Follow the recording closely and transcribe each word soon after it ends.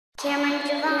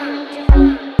Hey,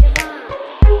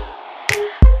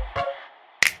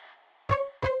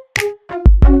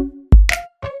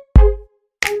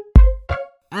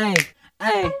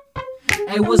 hey,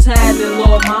 hey, what's happening,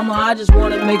 Lord Mama? I just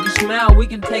wanna make you smile. We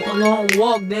can take a long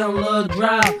walk down Love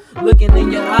Drive. Looking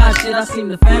in your eyes, shit, I seem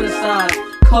to fantasize.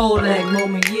 Kodak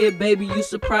moment, yeah, baby, you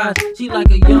surprised. She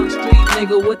like a young street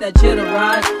nigga with that cheddar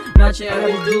rise. Not your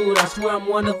average dude, I swear I'm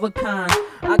one of a kind.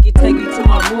 I can take you to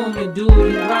my room and do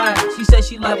you right. She said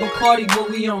she like Bacardi, but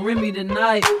we on Remy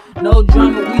tonight. No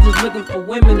drama, we just looking for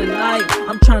women tonight.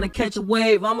 I'm trying to catch a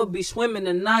wave, I'ma be swimming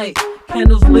tonight.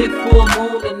 Candles lit, full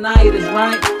moon, the night is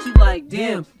right. She like,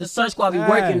 damn, the search squad be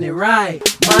working it right.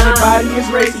 My body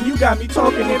is racing, you got me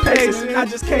talking and pacing. I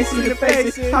just can't see the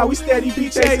faces. How we steady be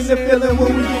chasing the feeling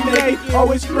when we get naked.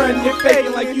 Always fronting and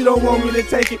faking like you don't want me to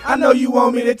take it. I know you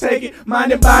want me to take it.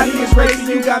 Mind and body is racing,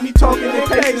 you got me talking and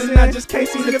pacing. I just can't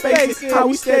see the faces. How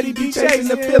we steady be chasing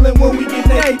the feeling when we get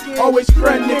naked. Always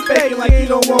fronting and faking like you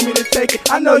don't want me to take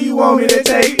it. I know you want me to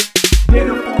take it.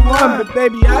 Dinner for one, but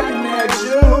baby I can add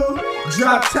you.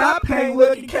 Drop top, hang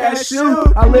looking cashew.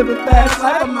 I live a fast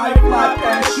life, I might fly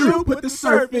past you. Put the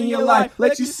surf in your life,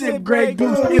 let you sip Grey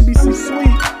Goose. NBC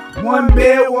Sweet. One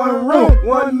bed, one room,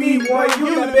 one me, one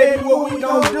you. Now baby, what we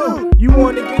gon' do? You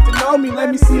wanna get to know me, let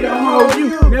me see the whole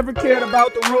you. Never cared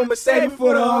about the room, but save it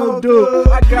for the old dude.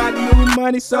 I got new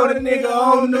money, so the nigga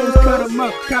on news. Cut him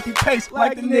up, copy paste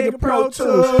like the nigga Pro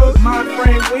Tools. My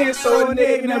frame wins, so the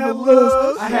nigga never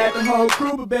lose. I had the whole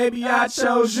crew, but baby, I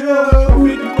chose you.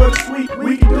 50 for the sweet,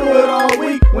 we can do it all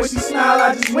week. When she smile,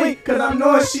 I just wink, cause I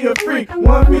know she a freak.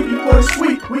 150 for the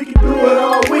sweet, we can do it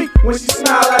all week. When she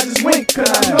smile, I just wink, cause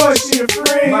I know she a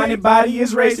freak. Mind and body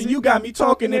is racing, you got me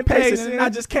talking and pacing. I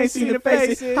just can't see the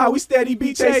faces. How we steady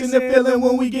be chasing the feeling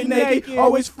when we get naked.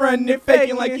 Always fronting and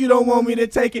faking like you don't want me to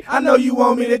take it. I know you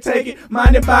want me to take it.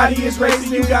 Mind and body is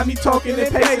racing, you got me talking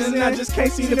and pacing. I just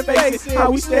can't see the faces.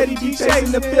 How we steady be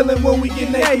chasing the feeling when we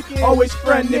get naked. Always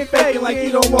fronting and faking like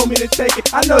you don't want me to take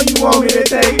it. I know you want me to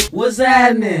take it. What's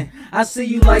happening? I see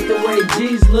you like the way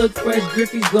G's look fresh,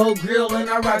 Griffey's Gold Grill, and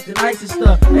I rock the nicest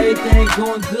stuff. Everything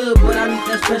going good, but I need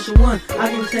that special one I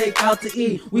can take out to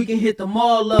eat. We can hit the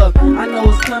mall up. I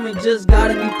know it's coming, just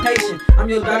gotta be patient. I'm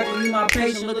your doctor, you my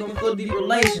patient, looking for deep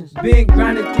relations. Been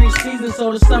grinding 3 seasons,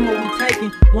 so the summer we taking.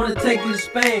 Wanna take you to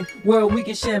Spain, where we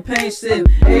can champagne sip.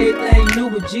 Everything new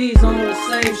with G's on the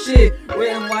same shit.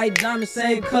 Red and white diamonds,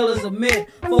 same colors of mint.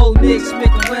 4 Nick,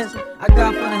 Smith and Wesson. I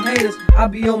got for the haters, I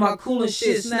be on my cool and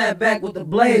shit. Snap back with the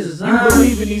blazers. You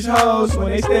believe in these hoes when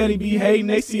they steady be hating.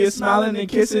 They see us smiling and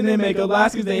kissing and make up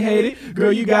lies cause they hate it.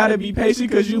 Girl, you gotta be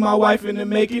patient cause you my wife in the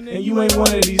making. And you ain't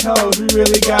one of these hoes, we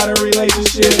really got a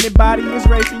relationship. Your body is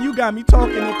racing, you got me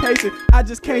talking and pacing. I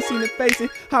just can't seem to face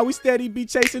it. How we steady be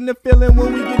chasing the feeling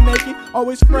when we get naked.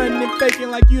 Always fronting and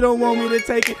faking like you don't want me to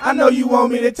take it. I know you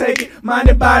want me to take it. Mind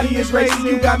and body is racing,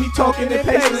 you got me talking and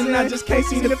pacing. And I just can't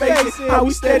seem to face it. How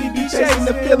we steady be chasing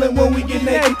the feeling when we get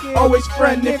naked. Always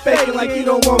fronting and faking like you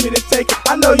don't want me to take it.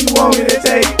 I know you want me to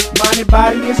take it. Mind and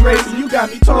body is racing, you got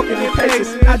me talking and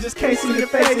pacing. I just can't seem to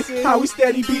face it. How we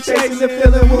steady be chasing the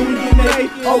feeling when we get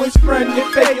naked. Always fronting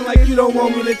and faking like you don't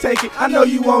want me to take it. I know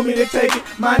you want me to take it.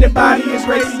 Mind and body is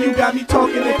racing, you got me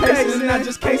talking and pacing. And I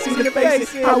just can't seem to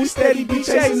face it. How we steady be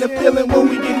chasing the feeling when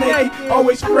we get naked.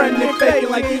 Always fronting and faking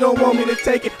like you don't want me to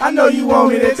take it. I know you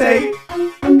want me to take it.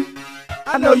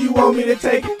 I know you want me to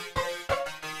take it.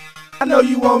 I know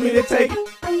you want me to take it.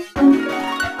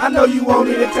 I know you want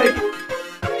me to take it.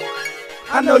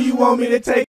 I know you want me to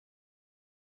take it.